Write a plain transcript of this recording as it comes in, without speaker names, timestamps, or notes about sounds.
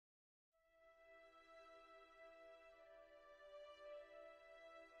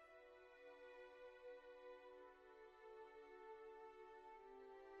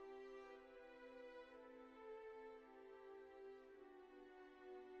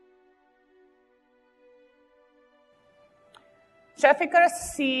Traffickers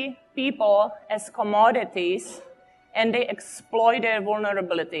see people as commodities, and they exploit their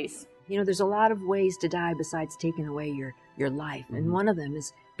vulnerabilities. You know, there's a lot of ways to die besides taking away your life, and one of them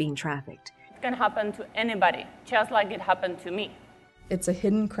is being trafficked. It can happen to anybody, just like it happened to me. It's a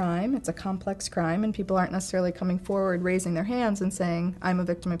hidden crime, it's a complex crime, and people aren't necessarily coming forward, raising their hands and saying, I'm a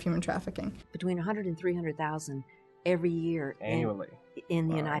victim of human trafficking. Between 100 and 300,000 every year annually in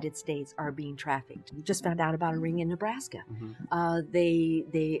the United States are being trafficked. We just found out about a ring in Nebraska.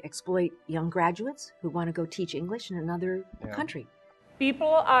 They exploit young graduates who want to go teach English in another country. People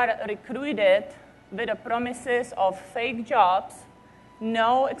are recruited with the promises of fake jobs,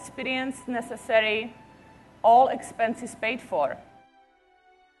 no experience necessary, all expenses paid for.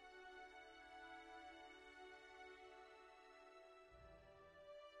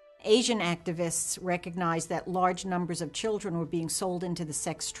 Asian activists recognized that large numbers of children were being sold into the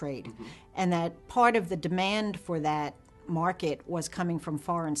sex trade, and that part of the demand for that market was coming from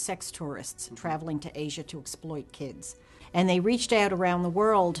foreign sex tourists traveling to Asia to exploit kids. And they reached out around the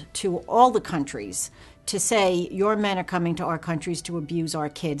world to all the countries to say, your men are coming to our countries to abuse our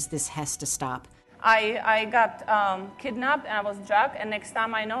kids, this has to stop. I got kidnapped and I was drugged, and next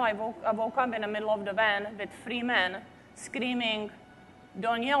time I know, I woke up in the middle of the van with 3 men screaming,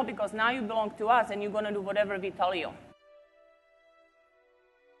 don't yell because now you belong to us and you're going to do whatever we tell you.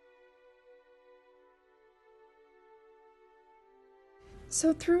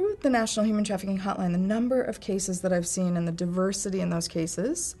 So through the National Human Trafficking Hotline, the number of cases that I've seen and the diversity in those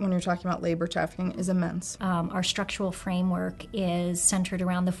cases, when you're talking about labor trafficking, is immense. Our structural framework is centered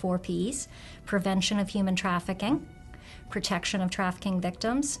around the 4 Ps: prevention of human trafficking, protection of trafficking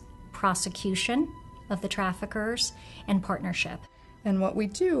victims, prosecution of the traffickers, and partnership. And what we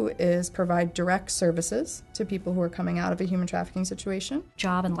do is provide direct services to people who are coming out of a human trafficking situation.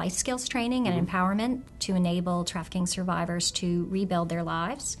 Job and life skills training and empowerment to enable trafficking survivors to rebuild their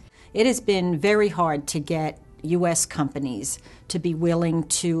lives. It has been very hard to get U.S. companies to be willing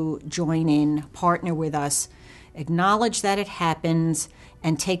to join in, partner with us, acknowledge that it happens,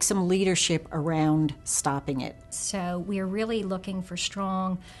 and take some leadership around stopping it. So we're really looking for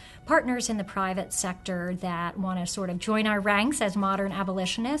strong partners in the private sector that want to sort of join our ranks as modern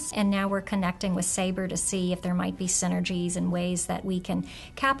abolitionists, and now we're connecting with Sabre to see if there might be synergies and ways that we can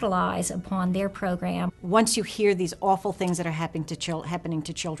capitalize upon their program. Once you hear these awful things that are happening to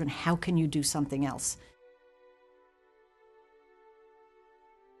children, how can you do something else?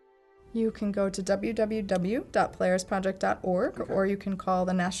 You can go to www.playersproject.org, or you can call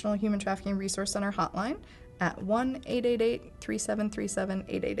the National Human Trafficking Resource Center hotline at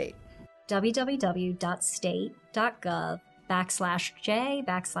 1-888-3737-888.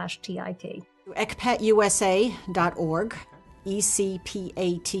 www.state.gov/J/TIP. expatusa.org,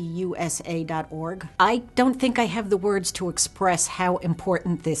 ECPATUSA.org. I don't think I have the words to express how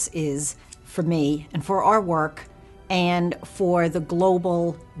important this is for me and for our work and for the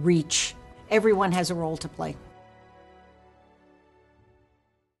global reach. Everyone has a role to play.